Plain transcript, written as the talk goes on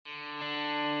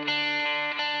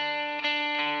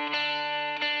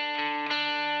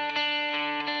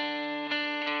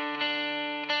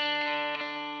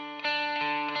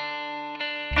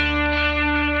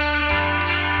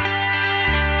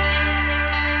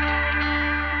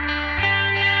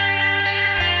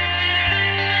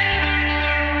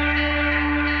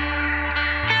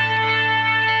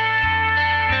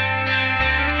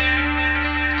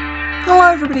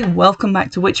everybody, welcome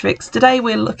back to Witchfix. Today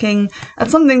we're looking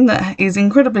at something that is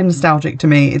incredibly nostalgic to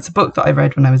me. It's a book that I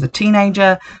read when I was a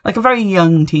teenager, like a very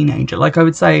young teenager. Like I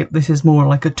would say this is more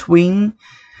like a tween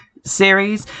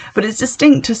series, but it's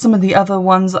distinct to some of the other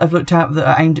ones that I've looked at that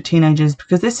are aimed at teenagers,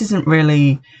 because this isn't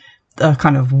really a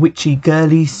kind of witchy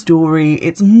girly story.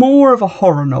 It's more of a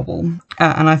horror novel,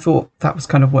 and I thought that was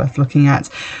kind of worth looking at.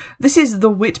 This is The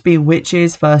Whitby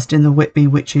Witches, first in the Whitby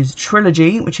Witches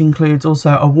trilogy, which includes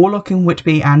also A Warlock in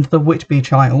Whitby and The Whitby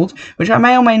Child, which I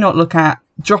may or may not look at.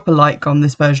 Drop a like on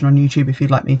this version on YouTube if you'd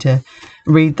like me to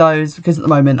read those, because at the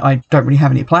moment I don't really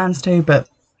have any plans to, but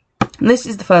this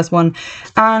is the first one.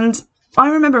 And I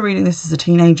remember reading this as a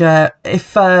teenager.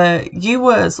 If you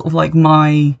were sort of like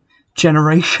my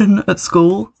generation at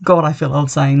school, God, I feel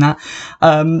old saying that,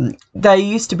 there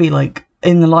used to be like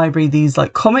in the library these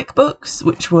like comic books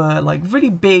which were like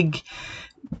really big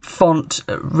font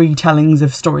retellings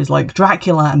of stories like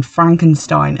Dracula and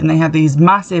Frankenstein, and they had these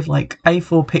massive like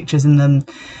A4 pictures in them,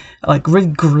 like really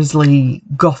grisly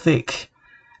gothic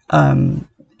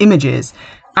images.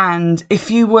 And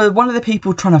if you were one of the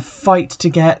people trying to fight to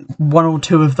get one or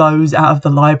two of those out of the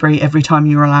library every time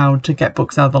you were allowed to get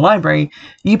books out of the library,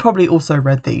 you probably also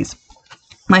read these.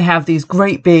 They have these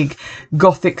great big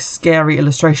gothic scary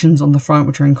illustrations on the front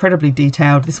which are incredibly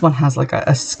detailed. This one has like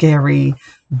a scary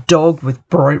dog with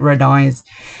bright red eyes,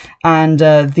 and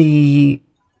the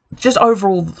just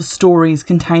overall stories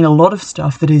contain a lot of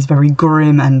stuff that is very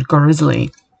grim and grisly.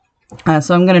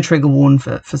 So I'm going to trigger warn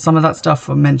for some of that stuff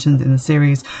mentioned in the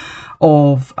series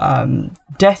of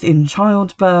death in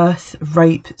childbirth,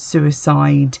 rape,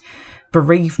 suicide,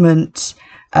 bereavement.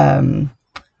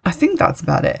 I think that's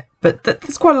about it. But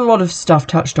there's quite a lot of stuff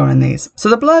touched on in these. So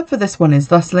the blurb for this one is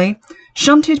thusly: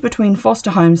 shunted between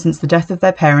foster homes since the death of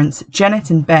their parents, Janet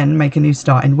and Ben make a new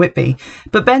start in Whitby.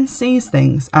 But Ben sees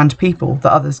things and people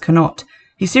that others cannot.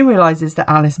 He soon realises that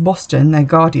Alice Boston, their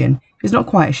guardian, is not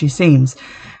quite as she seems,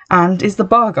 and is the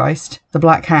Bargeist, the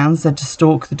Black Hound said to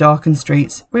stalk the darkened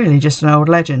streets, really just an old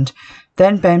legend.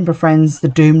 Then Ben befriends the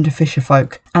doomed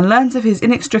fisherfolk and learns of his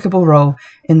inextricable role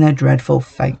in their dreadful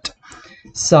fate.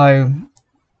 So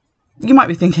you might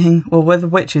be thinking, well, where the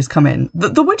witches come in.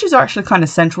 The witches are actually kind of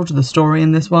central to the story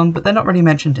in this one, but they're not really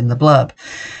mentioned in the blurb.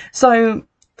 So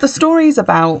the story is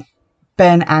about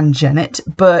Ben and Janet,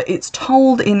 but it's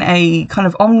told in a kind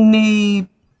of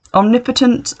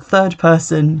omnipotent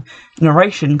third-person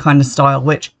narration kind of style,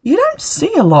 which you don't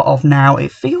see a lot of now.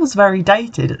 It feels very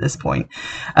dated at this point,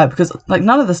 because like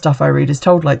none of the stuff I read is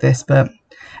told like this, but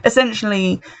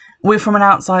essentially we're from an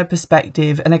outside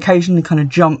perspective and occasionally kind of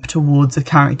jump towards a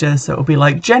character. So it'll be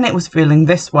like Janet was feeling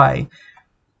this way,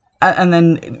 and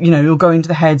then, you know, you'll go into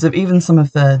the heads of even some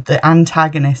of the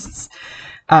antagonists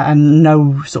and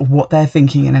know sort of what they're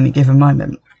thinking in any given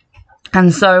moment.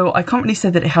 And so I can't really say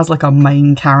that it has like a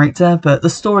main character, but the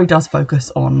story does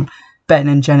focus on Ben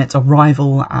and Janet's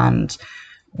arrival and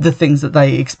the things that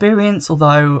they experience,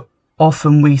 although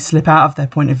often we slip out of their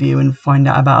point of view and find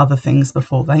out about other things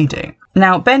before they do.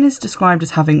 Now, Ben is described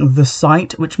as having the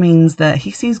sight, which means that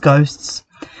he sees ghosts,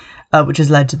 which has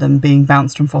led to them being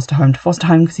bounced from foster home to foster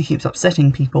home because he keeps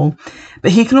upsetting people.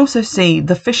 But he can also see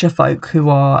the fisherfolk, who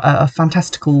are a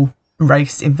fantastical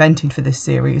race invented for this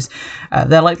series.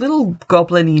 They're like little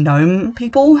goblin-y gnome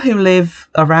people who live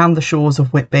around the shores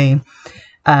of Whitby,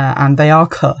 and they are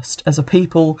cursed as a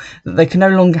people. They can no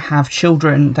longer have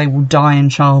children. They will die in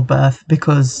childbirth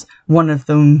because one of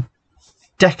them,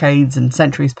 decades and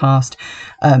centuries past,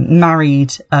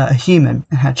 married a human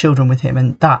and had children with him,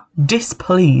 and that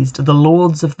displeased the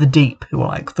lords of the deep, who are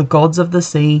like the gods of the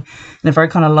sea in a very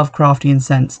kind of Lovecraftian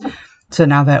sense. So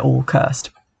now they're all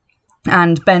cursed.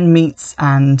 And Ben meets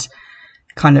and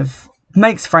kind of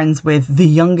makes friends with the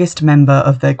youngest member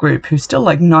of their group, who's still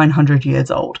like 900 years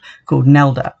old, called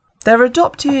Nelda. Their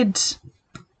adopted,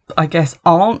 I guess,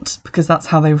 aunt, because that's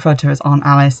how they refer to her as Aunt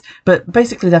Alice, but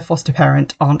basically their foster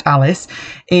parent, Aunt Alice,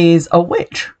 is a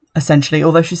witch, essentially,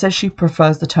 although she says she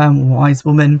prefers the term wise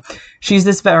woman. She's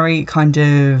this very kind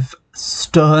of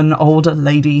stern older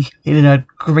lady in a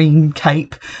green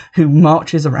cape who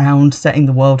marches around setting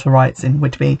the world to rights in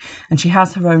Whitby, and she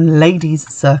has her own ladies'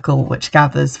 circle which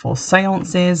gathers for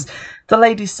seances. The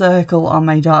ladies' circle are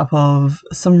made up of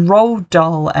some Roald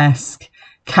Dahl-esque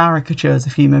caricatures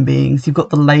of human beings. You've got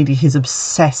the lady who's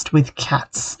obsessed with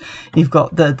cats, you've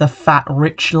got the fat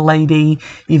rich lady,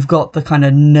 you've got the kind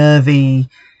of nervy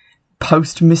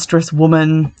postmistress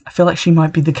woman. I feel like she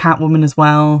might be the cat woman as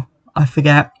well, I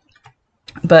forget.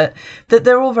 But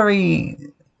they're all very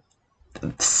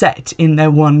set in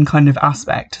their one kind of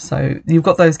aspect. So you've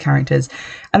got those characters.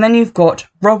 And then you've got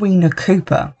Rowena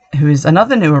Cooper, who is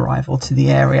another new arrival to the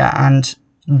area and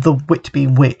the Whitby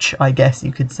witch, I guess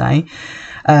you could say,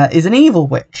 is an evil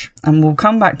witch. And we'll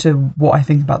come back to what I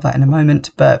think about that in a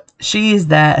moment, but she is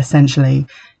there essentially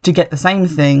to get the same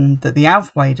thing that the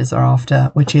Alfwaders are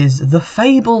after, which is the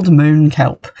fabled moon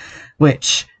kelp,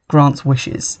 which grants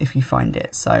wishes if you find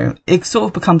it. So it sort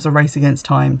of becomes a race against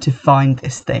time to find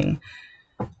this thing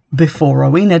before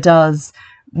Rowena does.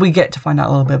 We get to find out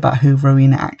a little bit about who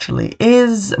Rowena actually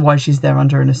is, why she's there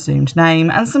under an assumed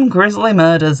name, and some grisly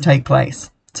murders take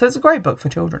place. So it's a great book for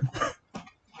children.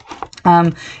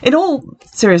 In all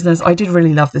seriousness, I did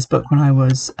really love this book when I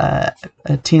was a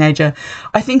teenager.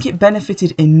 I think it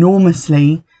benefited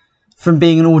enormously from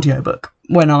being an audiobook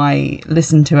when I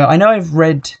listened to it. I know I've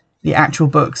read the actual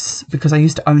books because I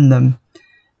used to own them,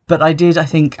 but I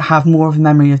think, have more of a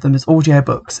memory of them as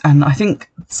audiobooks. And I think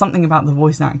something about the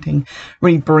voice acting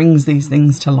really brings these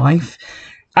things to life.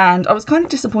 And I was kind of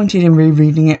disappointed in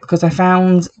rereading it because I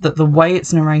found that the way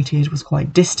it's narrated was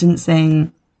quite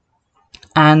distancing.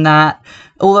 And that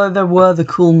although there were the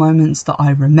cool moments that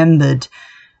I remembered,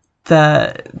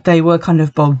 they were kind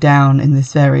of bogged down in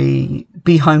this very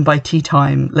be home by tea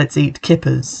time, let's eat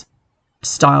kippers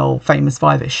style Famous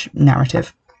Five-ish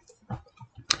narrative.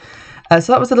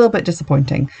 So that was a little bit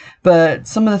disappointing, but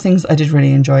some of the things I did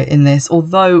really enjoy in this,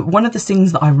 although one of the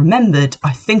scenes that I remembered,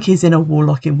 I think is in A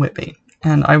Warlock in Whitby,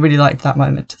 and I really liked that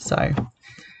moment, so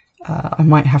I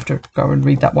might have to go and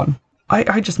read that one.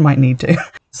 I just might need to.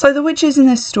 So the witches in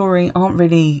this story aren't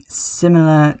really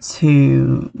similar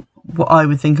to what I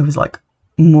would think of as like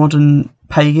modern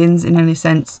pagans in any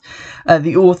sense.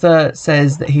 The author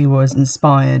says that he was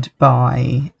inspired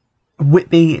by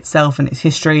Whitby itself and its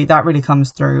history. That really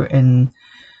comes through in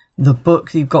the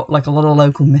book. You've got like a lot of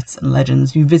local myths and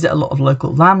legends. You visit a lot of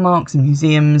local landmarks and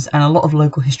museums, and a lot of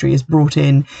local history is brought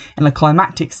in a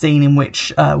climactic scene in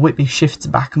which Whitby shifts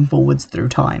back and forwards through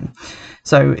time.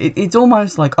 So it's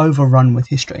almost like overrun with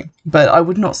history. But I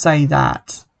would not say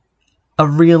that a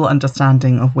real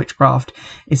understanding of witchcraft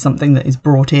is something that is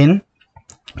brought in.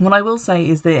 What I will say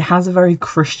is that it has a very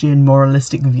Christian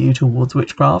moralistic view towards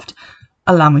witchcraft.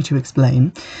 Allow me to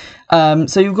explain.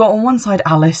 So you've got on one side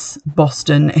Alice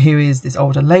Boston, who is this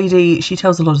older lady. She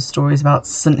tells a lot of stories about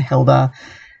St. Hilda,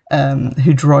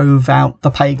 who drove out the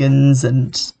pagans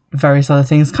and various other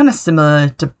things, kind of similar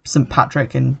to St.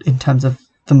 Patrick in terms of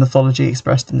the mythology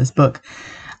expressed in this book.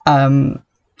 And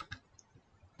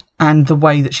the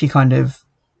way that she kind of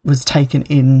was taken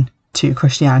into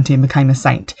Christianity and became a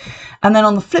saint. And then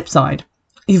on the flip side,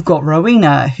 you've got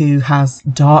Rowena, who has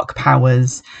dark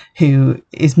powers, who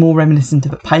is more reminiscent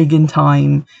of a pagan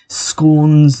time,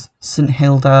 scorns St.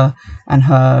 Hilda and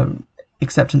her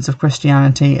acceptance of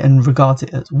Christianity and regards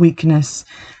it as weakness,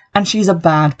 and she's a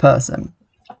bad person.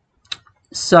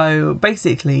 So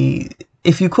basically,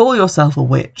 if you call yourself a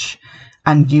witch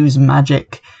and use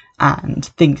magic and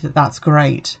think that that's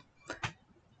great,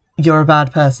 you're a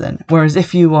bad person. Whereas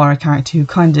if you are a character who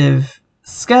kind of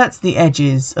skirts the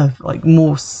edges of like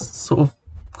more sort of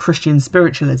Christian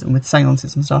spiritualism with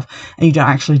seances and stuff, and you don't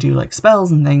actually do like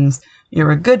spells and things,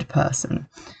 you're a good person.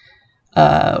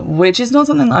 Which is not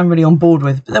something that I'm really on board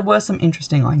with, but there were some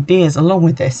interesting ideas along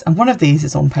with this, and one of these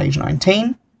is on page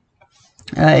 19.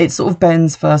 It's sort of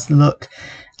Ben's first look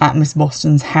at Miss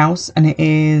Boston's house, and it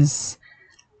is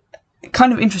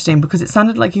kind of interesting because it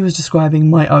sounded like he was describing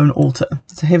my own altar.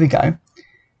 So here we go.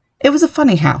 It was a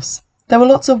funny house. There were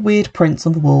lots of weird prints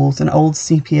on the walls and old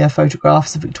sepia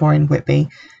photographs of Victorian Whitby.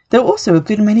 There were also a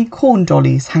good many corn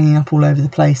dollies hanging up all over the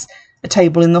place. A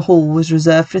table in the hall was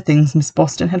reserved for things Miss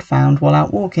Boston had found while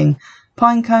out walking.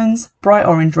 Pine cones, bright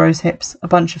orange rose hips, a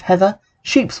bunch of heather,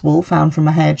 sheep's wool found from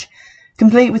a hedge,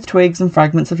 complete with twigs and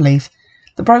fragments of leaf,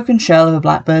 the broken shell of a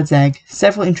blackbird's egg,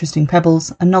 several interesting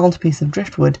pebbles, a gnarled piece of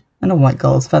driftwood, and a white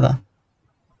gull's feather.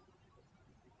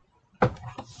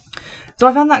 So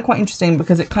I found that quite interesting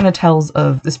because it kind of tells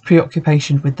of this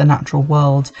preoccupation with the natural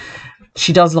world.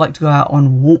 She does like to go out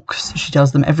on walks. She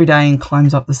does them every day and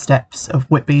climbs up the steps of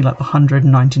Whitby, like the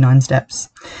 199 steps,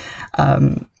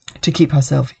 to keep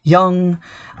herself young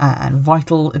and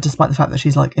vital, despite the fact that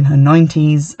she's like in her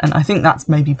 90s. And I think that's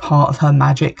maybe part of her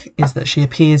magic, is that she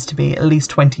appears to be at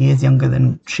least 20 years younger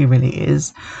than she really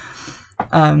is.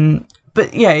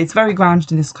 But yeah, it's very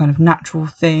grounded in this kind of natural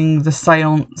thing. The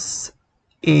seance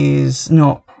is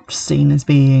not seen as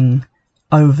being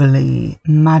overly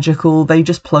magical. They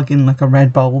just plug in like a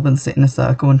red bulb and sit in a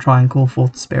circle and try and call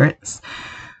forth spirits.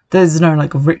 There's no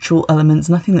like ritual elements,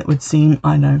 nothing that would seem,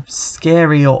 I know,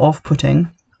 scary or off-putting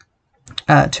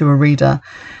to a reader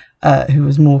who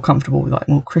was more comfortable with like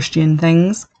more Christian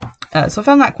things. So I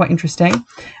found that quite interesting.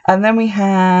 And then we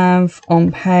have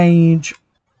on page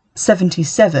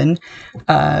 77,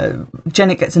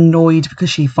 Janet gets annoyed because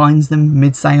she finds them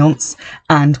mid-seance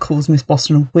and calls Miss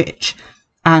Boston a witch.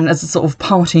 And as a sort of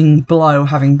parting blow,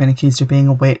 having been accused of being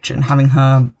a witch and having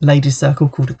her ladies' circle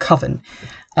called a coven,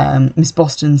 Miss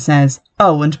Boston says,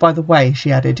 "Oh, and by the way,"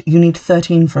 she added, "you need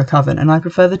 13 for a coven, and I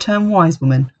prefer the term wise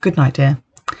woman. Good night, dear."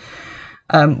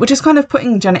 Which is kind of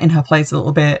putting Janet in her place a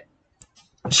little bit,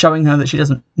 showing her that she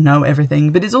doesn't know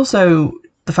everything, but it's also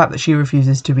the fact that she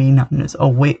refuses to be known as a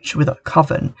witch with a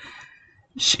coven.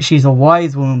 She's a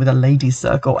wise woman with a ladies'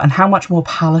 circle, and how much more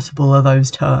palatable are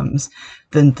those terms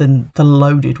than the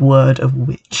loaded word of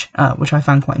witch, which I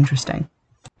found quite interesting.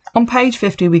 On page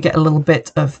 50, we get a little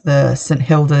bit of the St.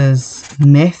 Hilda's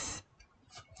myth,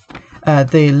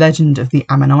 the legend of the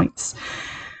Ammonites.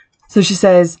 So she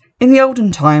says, "In the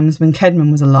olden times, when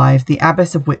Cedman was alive, the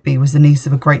Abbess of Whitby was the niece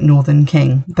of a great northern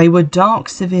king. They were dark,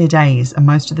 severe days, and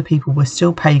most of the people were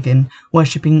still pagan,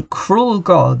 worshipping cruel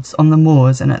gods on the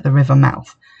moors and at the river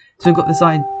mouth." So we've got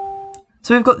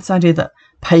this idea that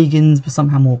pagans were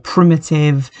somehow more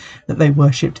primitive, that they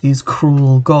worshipped these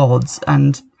cruel gods.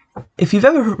 And if you've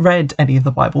ever read any of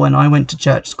the Bible, and I went to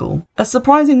church school, a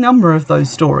surprising number of those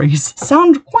stories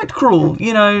sound quite cruel.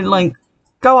 You know, like,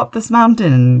 go up this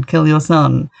mountain and kill your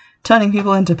son, turning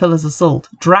people into pillars of salt,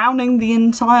 drowning the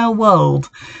entire world.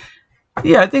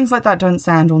 Yeah, things like that don't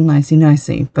sound all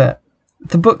nicey-nicey, but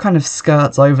the book kind of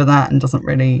skirts over that and doesn't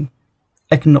really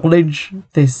acknowledge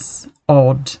this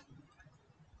odd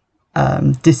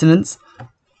dissonance.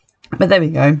 But there we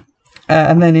go.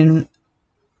 And then in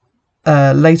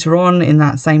later on in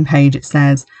that same page it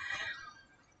says,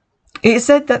 "It is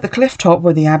said that the cliff top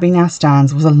where the abbey now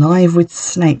stands was alive with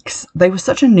snakes. They were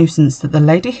such a nuisance that the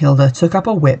Lady Hilda took up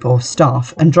a whip or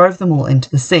staff and drove them all into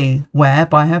the sea, where,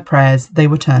 by her prayers, they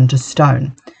were turned to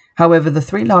stone. However, the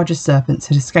 3 largest serpents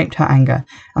had escaped her anger,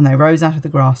 and they rose out of the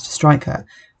grass to strike her.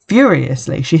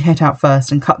 Furiously, she hit out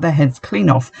first and cut their heads clean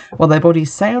off, while their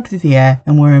bodies sailed through the air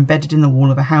and were embedded in the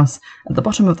wall of a house at the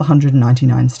bottom of the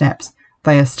 199 steps.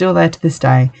 They are still there to this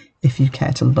day, if you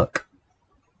care to look."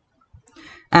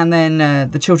 And then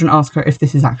the children ask her if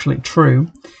this is actually true.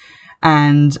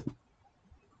 And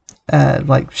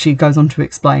she goes on to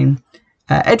explain,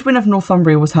 "Edwin of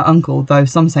Northumbria was her uncle, though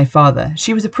some say father.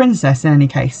 She was a princess in any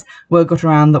case. Word got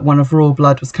around that one of royal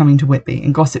blood was coming to Whitby,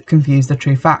 and gossip confused the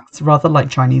true facts, rather like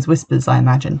Chinese whispers, I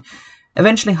imagine.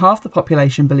 Eventually, half the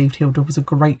population believed Hilda was a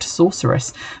great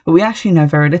sorceress, but we actually know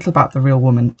very little about the real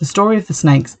woman. The story of the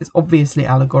snakes is obviously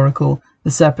allegorical, the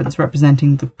serpents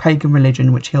representing the pagan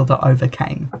religion which Hilda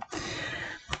overcame."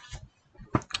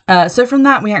 So from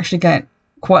that, we actually get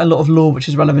quite a lot of lore which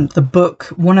is relevant to the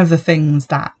book. One of the things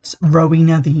that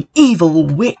Rowena, the evil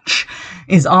witch,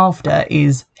 is after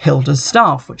is Hilda's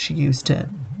staff, which she used to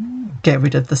get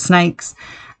rid of the snakes.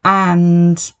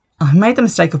 And I made the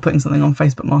mistake of putting something on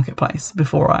Facebook Marketplace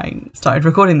before I started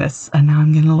recording this, and now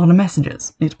I'm getting a lot of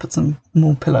messages. I need to put some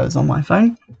more pillows on my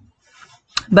phone.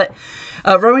 But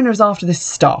Rowena is after this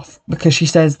staff because she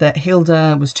says that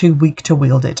Hilda was too weak to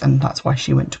wield it, and that's why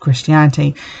she went to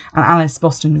Christianity. And Alice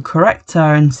Boston corrects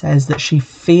her and says that she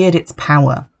feared its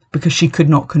power because she could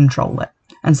not control it,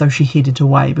 and so she hid it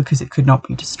away because it could not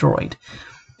be destroyed.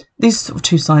 These are sort of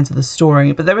 2 sides of the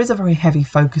story, but there is a very heavy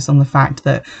focus on the fact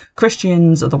that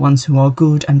Christians are the ones who are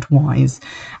good and wise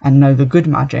and know the good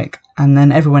magic, and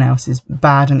then everyone else is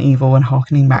bad and evil and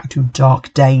harkening back to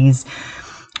dark days.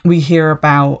 We hear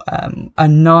about a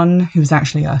nun who's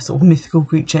actually a sort of mythical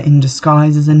creature in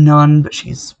disguise as a nun, but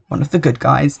she's one of the good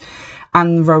guys.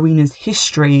 And Rowena's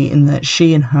history in that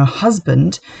she and her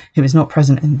husband, who is not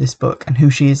present in this book and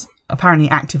who she is apparently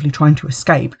actively trying to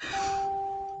escape,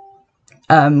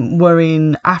 were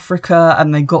in Africa,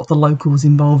 and they got the locals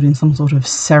involved in some sort of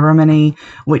ceremony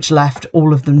which left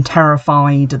all of them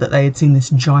terrified that they had seen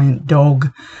this giant dog,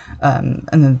 and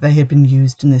then they had been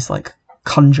used in this like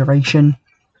conjuration.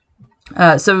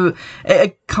 So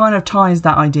it kind of ties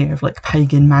that idea of like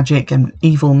pagan magic and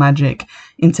evil magic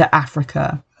into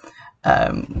Africa,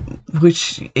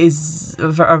 which is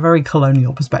a very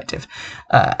colonial perspective,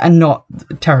 and not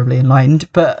terribly enlightened,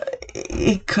 but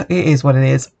it is what it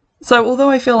is. So although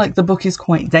I feel like the book is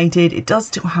quite dated, it does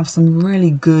still have some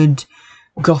really good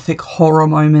gothic horror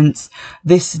moments.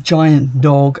 This giant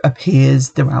dog appears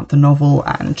throughout the novel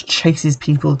and chases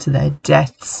people to their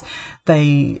deaths.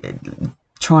 They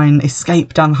try and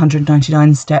escape down the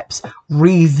 199 steps,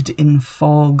 wreathed in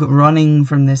fog, running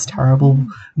from this terrible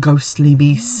ghostly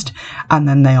beast, and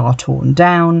then they are torn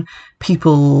down.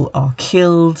 People are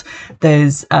killed.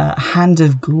 There's a hand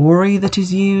of glory that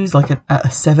is used, like a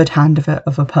severed hand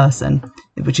of a person,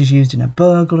 which is used in a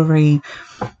burglary.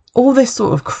 All this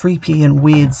sort of creepy and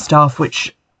weird stuff,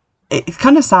 which it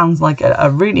kind of sounds like a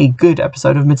really good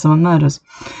episode of Midsummer Murders.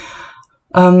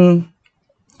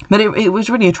 But it was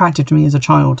really attractive to me as a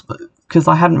child because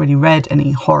I hadn't really read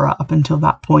any horror up until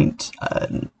that point.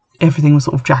 Everything was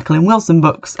sort of Jacqueline Wilson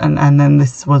books, and then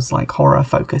this was like horror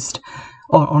focused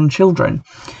on children.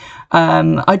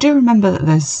 I do remember that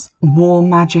there's more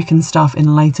magic and stuff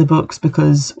in later books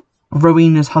because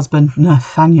Rowena's husband,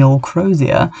 Nathaniel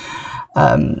Crozier,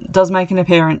 does make an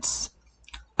appearance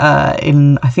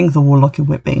in, I think, The Warlock in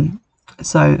Whitby.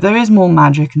 So there is more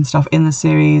magic and stuff in the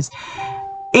series.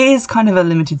 It is kind of a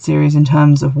limited series in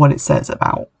terms of what it says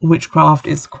about witchcraft.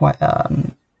 It's quite a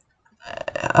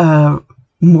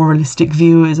moralistic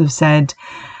view, as I've said.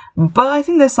 But I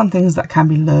think there's some things that can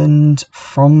be learned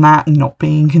from that, not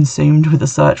being consumed with a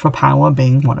search for power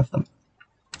being one of them.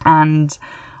 And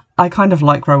I kind of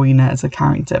like Rowena as a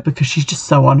character because she's just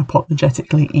so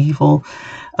unapologetically evil.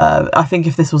 I think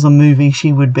if this was a movie,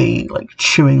 she would be like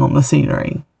chewing on the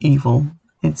scenery evil.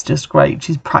 It's just great.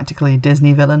 She's practically a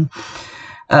Disney villain.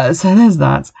 So there's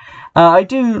that. I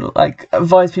do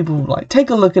advise people take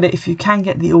a look at it if you can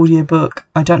get the audiobook.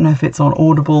 I don't know if it's on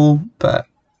Audible, but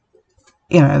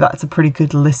that's a pretty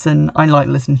good listen. I like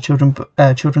listening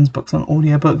to children's books on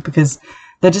audiobook because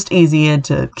they're just easier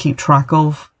to keep track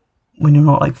of when you're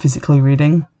not physically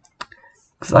reading,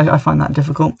 because I find that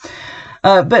difficult.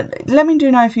 But let me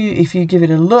know if you give it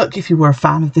a look, if you were a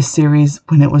fan of this series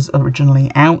when it was originally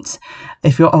out,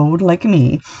 if you're old like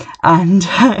me. And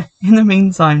in the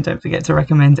meantime, don't forget to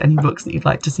recommend any books that you'd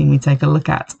like to see me take a look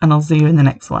at, and I'll see you in the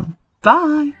next one.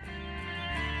 Bye!